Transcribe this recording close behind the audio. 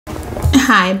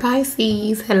Hi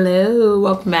Pisces, hello,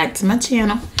 welcome back to my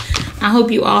channel. I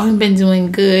hope you all have been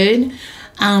doing good.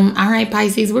 All right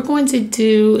Pisces, we're going to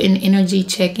do an energy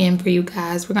check-in for you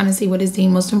guys. We're going to see what is the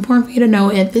most important for you to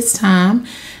know at this time.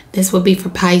 This will be for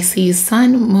Pisces,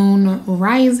 Sun, Moon,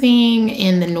 Rising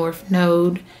in the North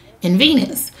Node in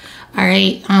Venus. All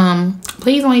right,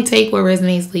 please only take what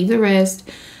resonates, leave the rest.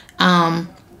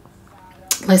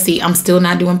 Let's see, I'm still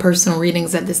not doing personal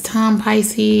readings at this time,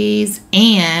 Pisces.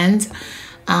 And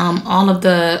all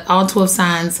 12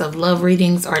 signs of love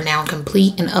readings are now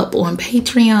complete and up on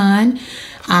Patreon.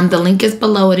 The link is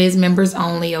below. It is members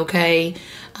only, okay?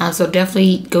 So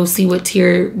definitely go see what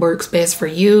tier works best for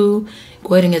you.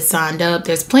 Go ahead and get signed up.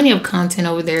 There's plenty of content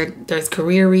over there. There's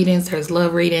career readings. There's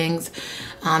love readings.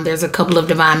 There's a couple of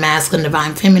divine masculine,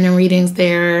 divine feminine readings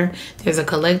there. There's a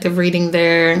collective reading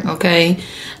there, okay?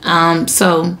 But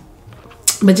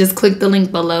just click the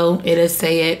link below. It'll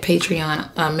say it,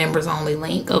 Patreon members only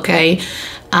link, okay?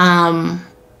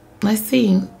 Let's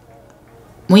see.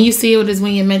 When you see it is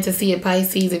when you're meant to see it,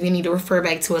 Pisces. If you need to refer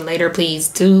back to it later, please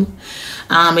do.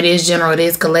 It is general. It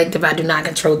is collective. I do not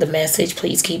control the message.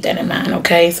 Please keep that in mind,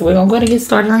 okay? So we're going to go ahead and get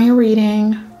started on your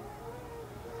reading.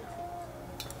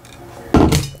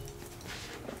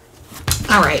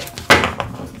 All right.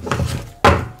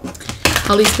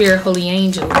 Holy Spirit, holy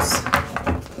angels,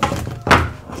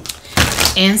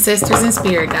 ancestors and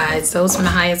spirit guides, those from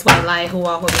the highest white light who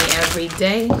walk with me every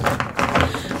day.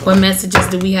 What messages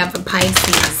do we have for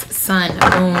Pisces, Sun,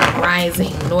 Moon,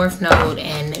 Rising, North Node,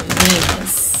 and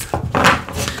Venus?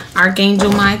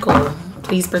 Archangel Michael,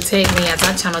 please protect me as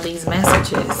I channel these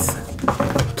messages.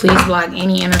 Please block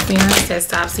any interference that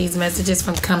stops these messages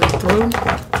from coming through.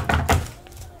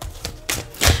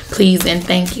 Please and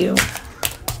thank you.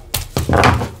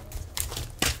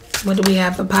 What do we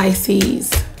have for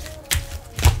Pisces?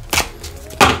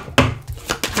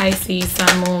 Pisces,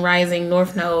 Sun, Moon, Rising,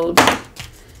 North Node,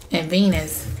 and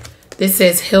Venus. This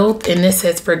says health and this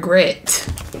says regret.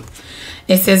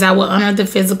 It says I will honor the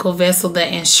physical vessel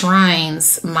that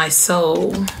enshrines my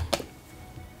soul.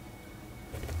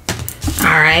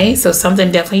 Alright, so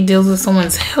something definitely deals with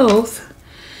someone's health.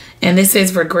 And this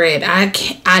is regret.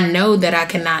 I know that I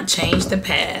cannot change the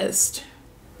past.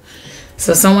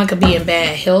 So someone could be in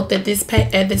bad health at this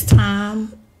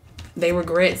time. They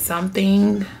regret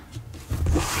something.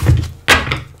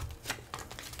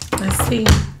 Let's see.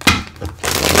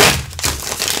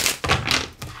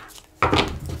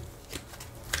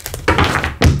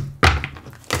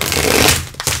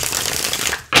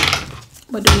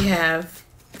 What do we have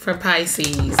for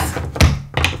Pisces?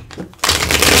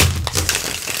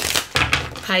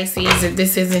 Pisces, if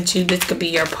this isn't you, this could be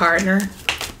your partner.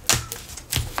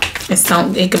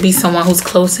 It could be someone who's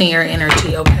close in your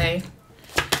energy, okay?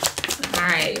 All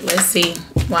right, let's see.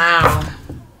 Wow.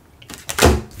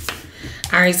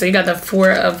 All right, so you got the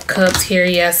Four of Cups here.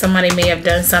 Yeah, somebody may have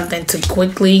done something too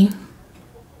quickly.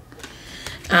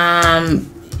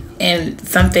 And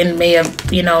something may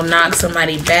have, knocked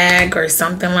somebody back or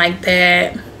something like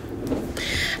that.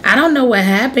 I don't know what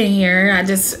happened here. I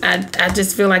just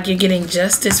feel like you're getting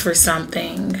justice for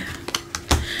something.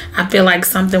 I feel like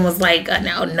something was like a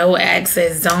no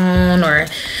access zone, or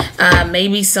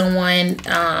maybe someone,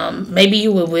 maybe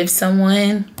you were with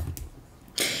someone,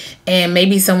 and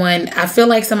maybe someone, I feel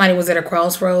like somebody was at a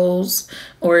crossroads,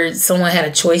 or someone had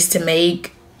a choice to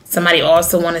make. Somebody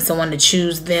also wanted someone to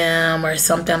choose them or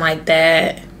something like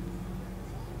that.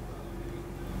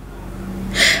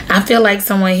 I feel like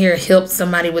someone here helped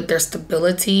somebody with their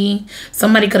stability.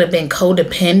 Somebody could have been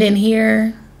codependent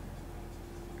here.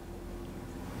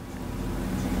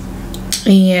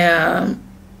 Yeah.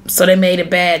 So they made a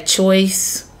bad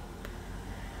choice.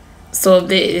 So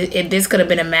if this could have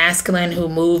been a masculine who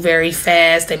moved very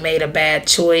fast, they made a bad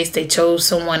choice. They chose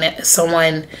someone,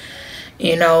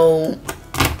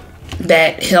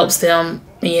 that helps them,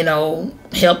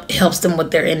 helps them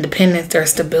with their independence, their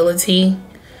stability.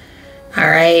 All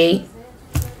right,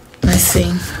 let's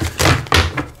see.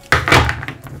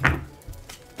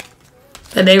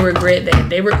 But they regret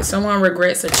that. Someone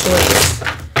regrets a choice.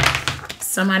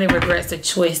 Somebody regrets the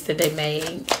choice that they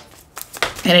made.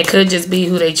 And it could just be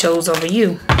who they chose over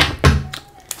you.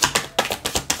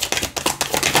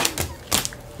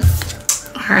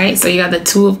 All right, so you got the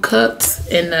Two of Cups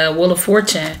and the Wheel of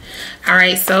Fortune. All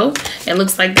right, so it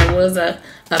looks like there was a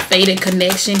fated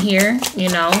connection here.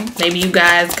 Maybe you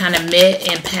guys kind of met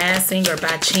in passing or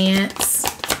by chance.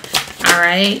 All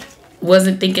right,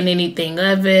 wasn't thinking anything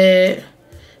of it.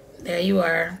 There you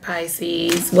are,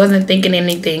 Pisces. Wasn't thinking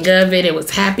anything of it. It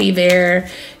was happy there.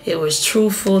 It was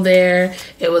truthful there.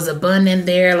 It was abundant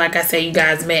there. Like I said, you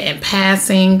guys met in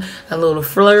passing. A little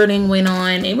flirting went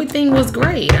on. Everything was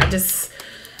great. I just,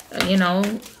 you know,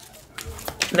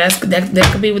 that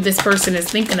could be what this person is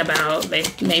thinking about.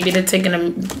 Maybe they're taking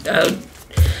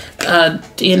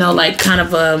you know, like kind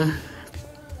of a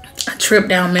trip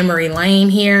down memory lane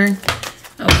here.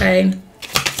 Okay.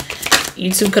 You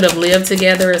two could have lived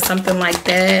together or something like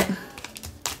that.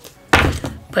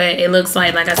 But it looks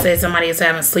like I said, somebody is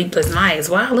having sleepless nights.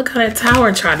 Wow, look how that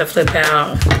tower tried to flip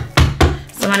out.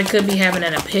 Somebody could be having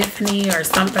an epiphany or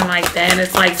something like that.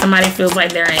 It's like somebody feels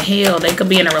like they're in hell. They could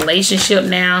be in a relationship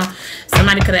now.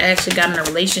 Somebody could have actually gotten a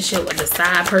relationship with the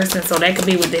side person. So that could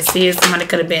be what this is. Somebody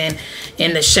could have been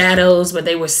in the shadows, but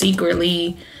they were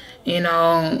secretly, you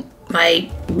know, like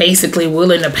basically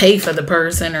willing to pay for the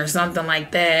person or something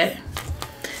like that.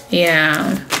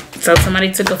 Yeah. So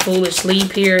somebody took a foolish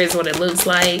leap here is what it looks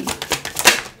like.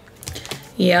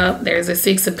 Yep. There's a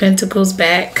 6 of Pentacles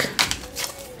back.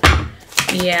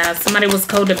 Yeah. Somebody was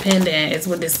codependent is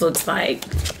what this looks like.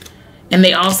 And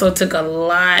they also took a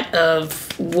lot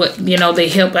of what, you know, they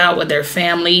help out with their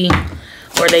family.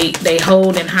 Or they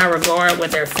hold in high regard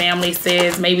what their family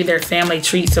says. Maybe their family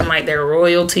treats them like they're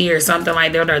royalty or something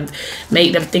like that. Or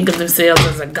make them think of themselves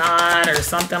as a god or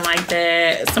something like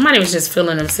that. Somebody was just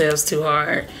feeling themselves too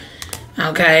hard.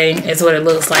 Okay, it's what it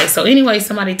looks like. So anyway,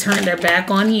 somebody turned their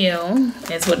back on you.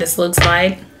 That's what this looks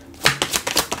like.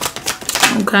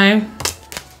 Okay.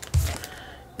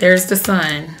 There's the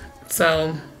sun.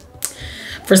 So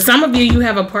for some of you, you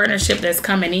have a partnership that's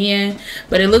coming in,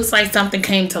 but it looks like something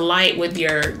came to light with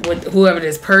whoever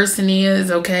this person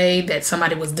is, okay, that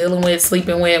somebody was dealing with,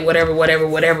 sleeping with,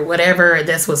 whatever.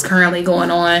 That's what's currently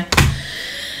going on,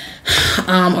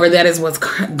 or that is what's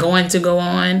going to go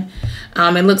on.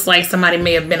 It looks like somebody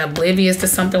may have been oblivious to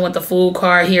something with the Fool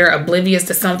card here, oblivious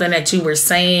to something that you were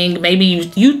saying. Maybe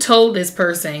you told this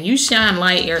person, you shine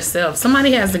light yourself.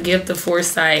 Somebody has the gift of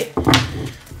foresight.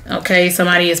 Okay,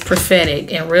 somebody is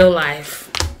prophetic in real life.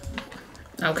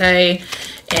 Okay,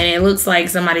 and it looks like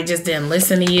somebody just didn't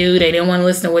listen to you. They didn't want to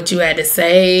listen to what you had to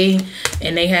say,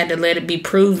 and they had to let it be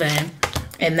proven.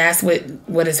 And that's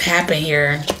what has happened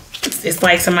here. It's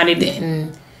like somebody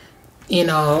didn't, you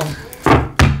know,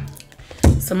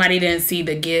 somebody didn't see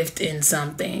the gift in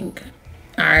something.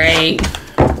 All right.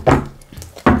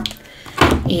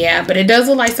 Yeah, but it does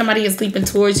look like somebody is sleeping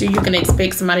towards you. You can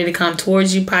expect somebody to come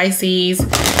towards you, Pisces.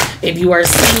 If you are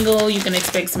single, you can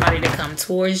expect somebody to come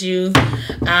towards you.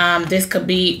 This could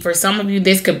be, for some of you,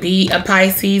 this could be a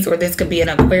Pisces or this could be an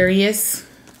Aquarius.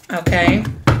 Okay.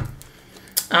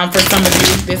 For some of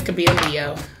you, this could be a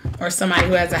Leo or somebody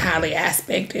who has a highly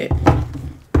aspected.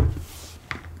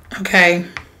 Okay.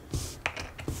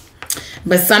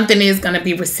 But something is going to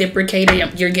be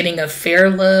reciprocated. You're getting a fair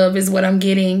love is what I'm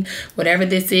getting. Whatever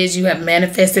this is, you have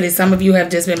manifested it. Some of you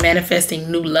have just been manifesting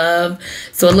new love.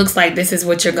 So it looks like this is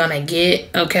what you're going to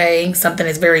get. Okay. Something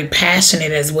is very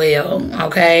passionate as well.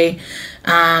 Okay.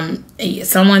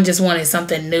 Someone just wanted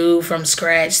something new from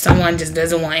scratch. Someone just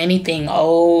doesn't want anything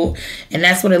old. And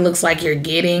that's what it looks like you're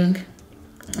getting.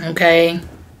 Okay.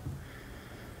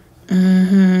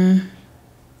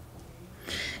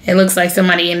 It looks like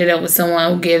somebody ended up with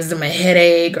someone who gives them a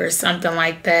headache or something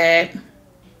like that.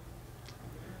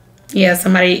 Yeah,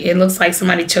 it looks like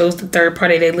somebody chose the third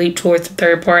party. They leaped towards the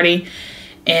third party.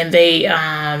 And they,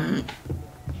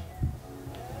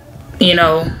 you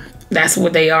know, that's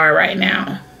what they are right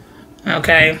now.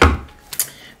 Okay.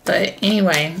 But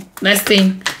anyway, let's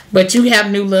see. But you have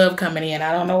new love coming in.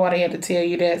 I don't know why they had to tell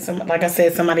you that. Like I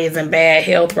said, somebody is in bad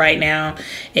health right now.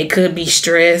 It could be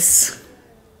stress.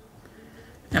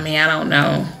 I mean, I don't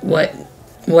know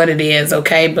what it is,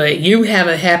 okay? But you have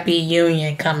a happy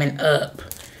union coming up.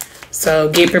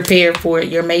 So get prepared for it.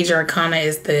 Your major arcana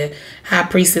is the High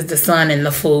Priestess, the Sun, and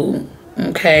the Fool,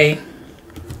 okay?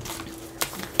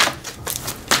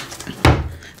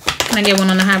 Can I get one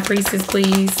on the High Priestess,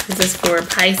 please? This is for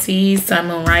Pisces, Sun,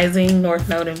 Moon, Rising, North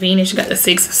Node, and Venus. You got the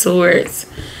 6 of Swords.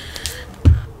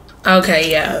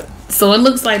 Okay, yeah. So it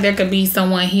looks like there could be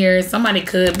someone here. Somebody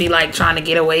could be like trying to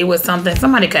get away with something.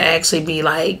 Somebody could actually be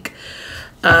like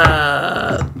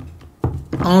on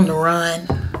the run.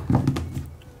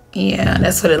 Yeah,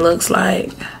 that's what it looks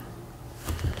like.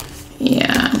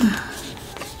 Yeah.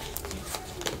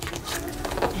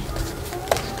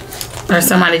 Or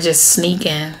somebody just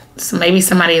sneaking. So maybe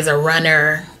somebody is a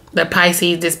runner.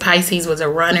 This Pisces was a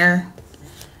runner.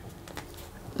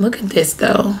 Look at this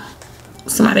though.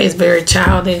 Somebody is very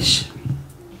childish.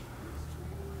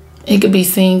 It could be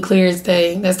seen clear as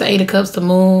day. That's the 8 of Cups, the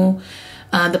Moon,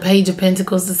 The Page of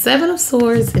Pentacles, the Seven of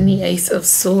Swords, and the Ace of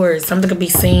Swords. Something could be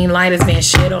seen. Light is being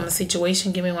shed on the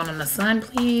situation. Give me one on the Sun,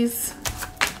 please.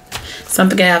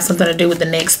 Something could have something to do with the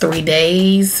next 3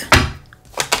 days.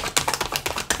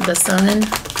 The Sun.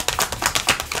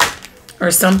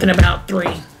 Or something about 3.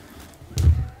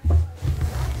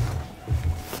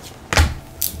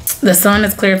 The Sun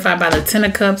is clarified by the 10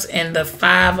 of Cups and the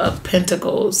 5 of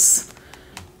Pentacles.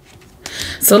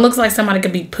 So it looks like somebody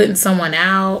could be putting someone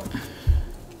out.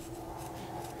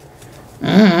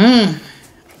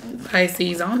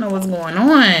 Pisces, I don't know what's going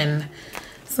on.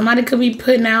 Somebody could be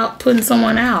putting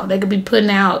someone out. They could be putting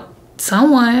out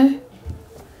someone.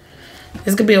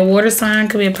 This could be a water sign,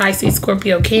 could be a Pisces,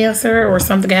 Scorpio, Cancer, or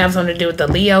something could have something to do with the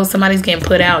Leo. Somebody's getting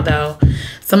put out though.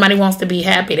 Somebody wants to be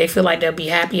happy. They feel like they'll be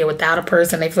happier without a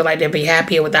person. They feel like they'll be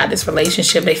happier without this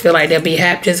relationship. They feel like they'll be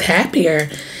just happier.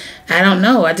 I don't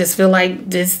know. I just feel like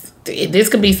this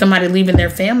could be somebody leaving their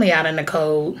family out in the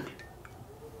cold.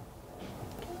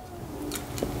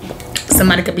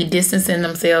 Somebody could be distancing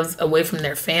themselves away from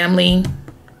their family.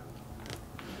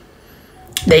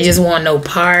 They just want no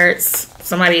parts.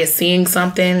 Somebody is seeing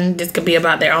something. This could be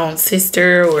about their own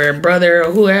sister or brother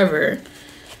or whoever.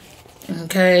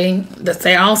 Okay.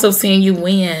 They're also seeing you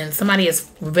win. Somebody is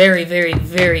very, very,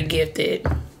 very gifted.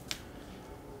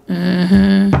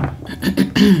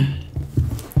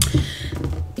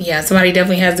 Yeah, somebody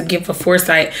definitely has the gift of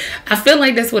foresight. I feel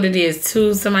like that's what it is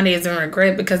too. Somebody is in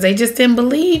regret because they just didn't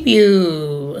believe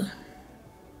you.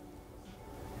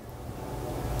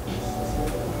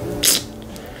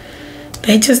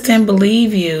 They just didn't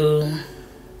believe you.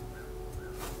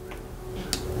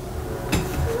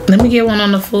 Let me get one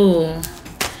on the Fool.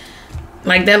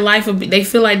 Like that life would be, they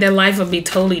feel like their life would be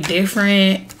totally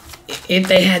different if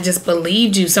they had just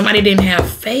believed you. Somebody didn't have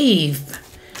faith.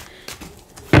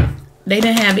 They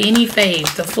didn't have any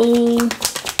faith. The Fool.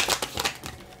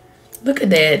 Look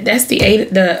at that. That's the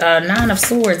 9 of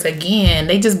Swords again.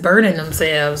 They just burdened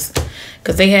themselves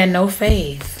because they had no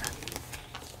faith.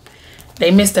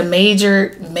 They missed a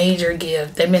major, major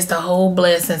gift. They missed a whole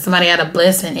blessing. Somebody had a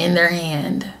blessing in their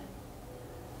hand.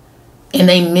 And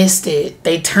they missed it.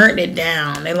 They turned it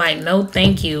down. They're like, no,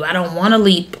 thank you. I don't want to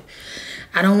leap.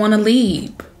 I don't want to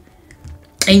leap.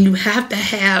 And you have to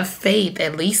have faith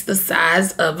at least the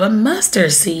size of a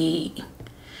mustard seed.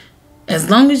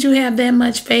 As long as you have that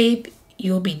much faith,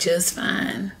 you'll be just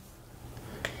fine.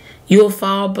 You'll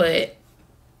fall, but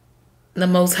the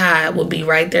Most High will be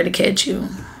right there to catch you.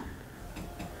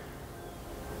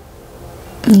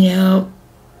 Yep.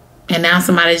 And now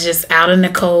somebody's just out in the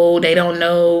cold. They don't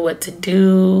know what to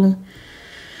do.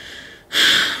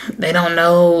 They don't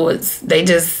know.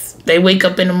 They wake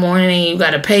up in the morning. You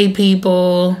got to pay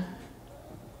people.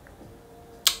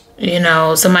 You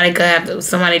know, somebody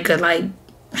could like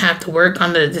have to work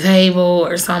under the table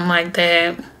or something like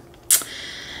that.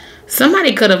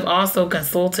 Somebody could have also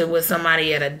consulted with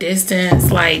somebody at a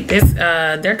distance. Like this,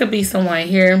 there could be someone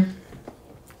here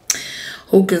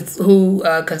who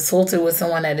consulted with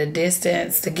someone at a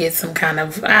distance to get some kind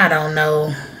of, I don't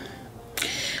know,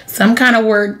 some kind of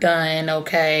work done,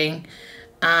 okay?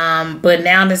 But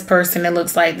now this person, it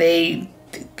looks like they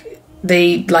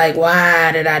like,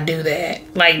 why did I do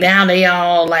that? Like now they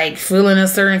all like feeling a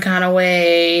certain kind of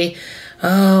way.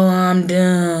 Oh, I'm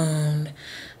doomed.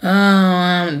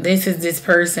 Oh, this is this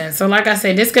person. So like I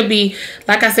said, this could be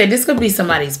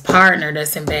somebody's partner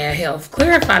that's in bad health.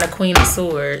 Clarify the Queen of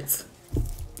Swords.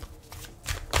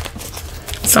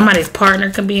 Somebody's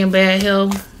partner could be in bad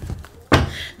health.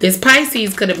 This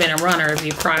Pisces could have been a runner if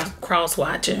you're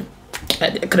cross-watching.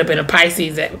 It could have been a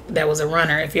Pisces that was a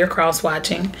runner. If you're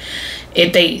cross-watching,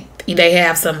 if they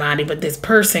have somebody, but this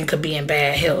person could be in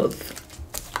bad health.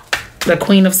 The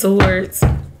Queen of Swords.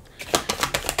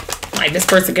 Like this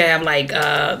person could have like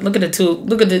look at the two.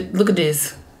 Look at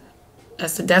this.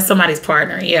 That's somebody's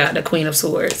partner. Yeah, the Queen of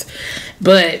Swords.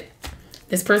 But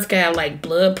this person could have like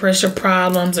blood pressure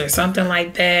problems or something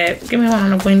like that. Give me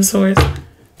one on the Queen of Swords.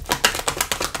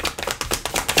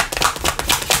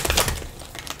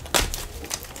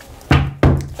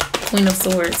 Queen of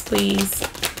Swords, please.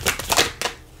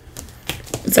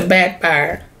 It's a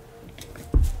backfire.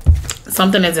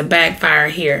 Something is a backfire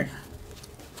here.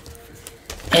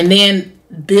 And then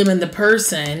them and the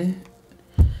person,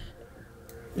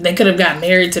 they could have got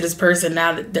married to this person.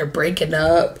 Now that they're breaking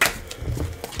up.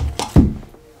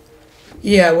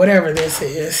 Yeah, whatever this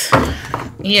is.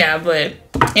 Yeah, but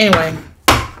anyway,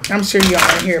 I'm sure you all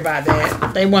want to hear about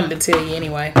that. They wanted to tell you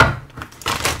anyway.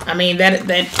 I mean,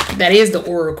 that is the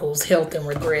Oracle's health and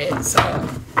regret. So,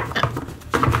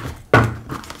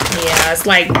 yeah, it's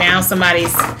like now somebody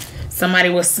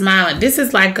was smiling. This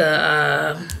is like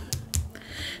a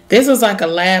This was like a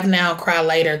laugh now, cry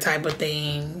later type of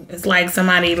thing. It's like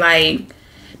somebody, like,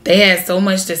 they had so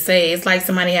much to say. It's like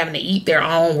somebody having to eat their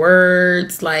own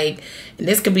words. Like, and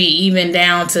this could be even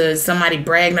down to somebody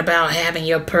bragging about having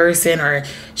your person or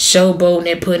showboating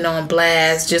it, putting on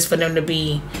blast just for them to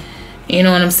be, you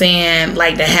know what I'm saying?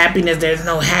 Like the happiness, there's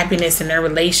no happiness in their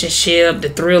relationship. The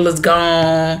thrill is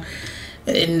gone.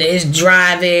 And it's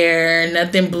dry there.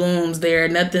 Nothing blooms there.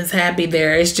 Nothing's happy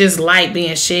there. It's just light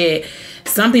being shed.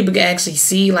 Some people can actually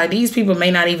see, like, these people may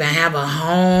not even have a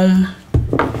home.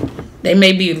 They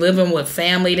may be living with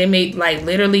family. They may, like,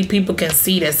 literally people can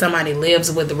see that somebody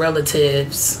lives with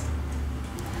relatives.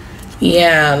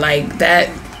 Yeah, like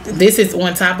that. This is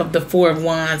on top of the 4 of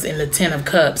Wands and the 10 of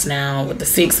Cups now with the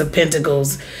 6 of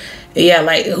Pentacles. Yeah,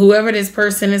 like whoever this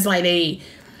person is, like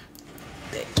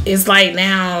it's like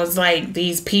now it's like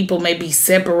these people may be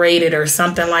separated or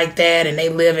something like that, and they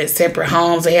live in separate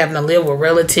homes. They having to live with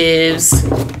relatives.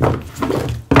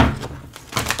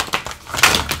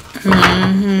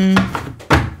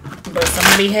 But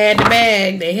somebody had the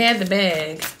bag. They had the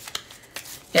bag.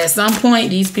 At some point,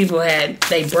 these people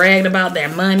they bragged about their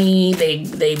money.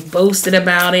 They boasted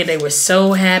about it. They were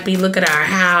so happy. Look at our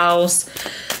house.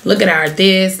 Look at our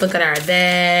this. Look at our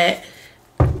that.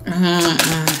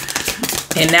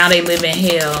 And now they live in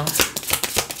hell.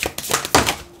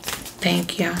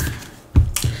 Thank you.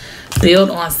 Build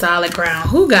on solid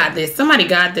ground. Who got this? Somebody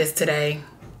got this today.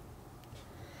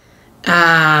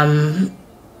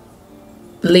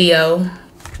 Leo.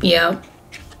 Yep.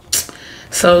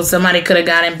 So somebody could have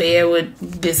got in bed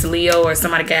with this Leo, or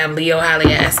somebody could have Leo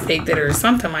highly aspected or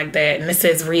something like that. And it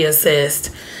says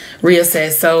reassessed.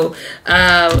 Reassess. So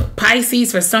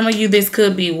Pisces, for some of you, this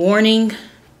could be warning.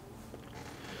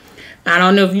 I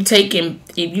don't know if you taking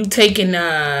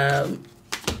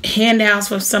handouts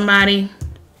from somebody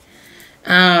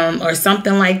or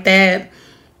something like that.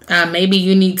 Maybe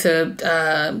you need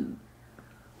to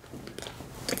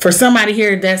for somebody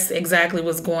here, that's exactly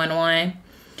what's going on.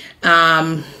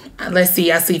 Let's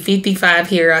see. I see 55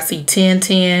 here. I see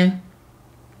 10.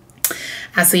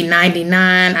 I see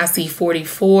 99. I see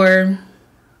 44.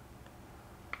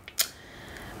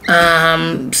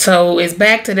 So it's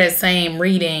back to that same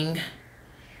reading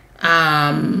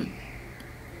that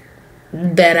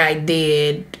I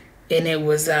did, and it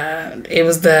was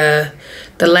the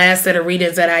last set of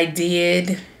readings that I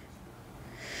did.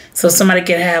 So somebody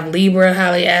could have Libra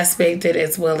highly aspected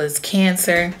as well as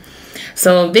Cancer.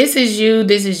 So if this is you,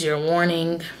 this is your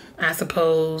warning, I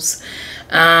suppose.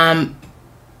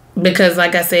 Because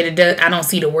like I said, I don't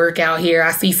see the work out here.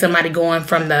 I see somebody going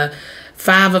from the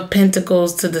 5 of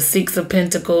Pentacles to the 6 of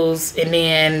Pentacles, and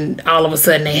then all of a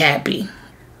sudden they happy.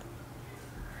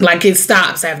 Like it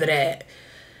stops after that.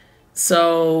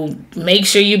 So make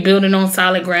sure you're building on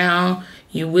solid ground.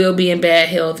 You will be in bad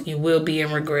health. You will be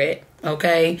in regret.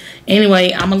 Okay.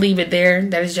 Anyway, I'm going to leave it there.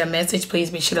 That is your message. Please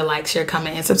be sure to like, share,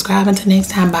 comment, and subscribe. Until next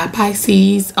time, bye,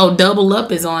 Pisces. Oh, Double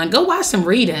Up is on. Go watch some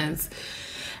readings.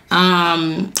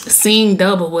 Seeing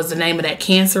Double was the name of that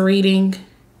Cancer reading.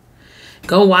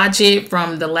 Go watch it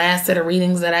from the last set of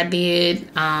readings that I did.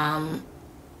 I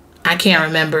can't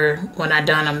remember when I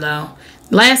done them though.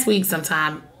 Last week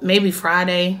sometime, maybe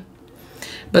Friday.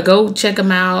 But go check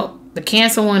them out. The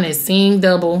Cancer one is Seeing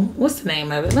Double. What's the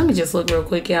name of it? Let me just look real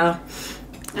quick, y'all.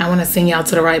 I want to send y'all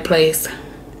to the right place.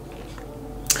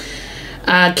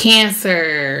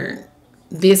 Cancer.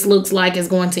 This looks like it's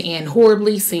going to end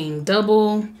horribly. Seeing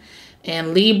Double.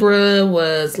 And Libra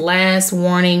was last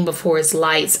warning before it's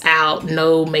lights out.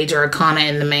 No major arcana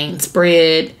in the main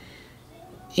spread.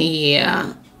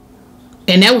 Yeah.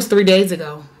 And that was 3 days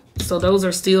ago. So those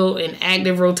are still in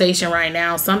active rotation right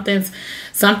now. Something's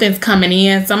coming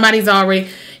in. Somebody's already,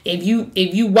 if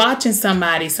you watching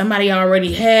somebody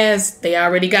already they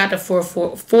already got the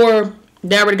 444.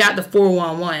 They already got the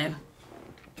 411.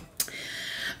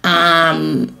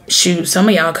 Shoot, some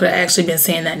of y'all could have actually been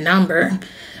saying that number.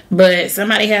 But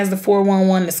somebody has the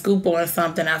 411 to scoop on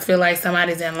something. I feel like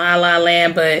somebody's in La La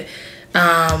Land, but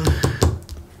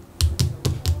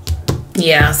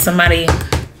yeah, somebody.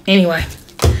 Anyway,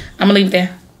 I'm gonna leave it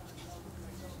there.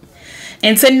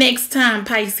 Until next time,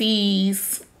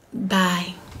 Pisces.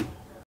 Bye.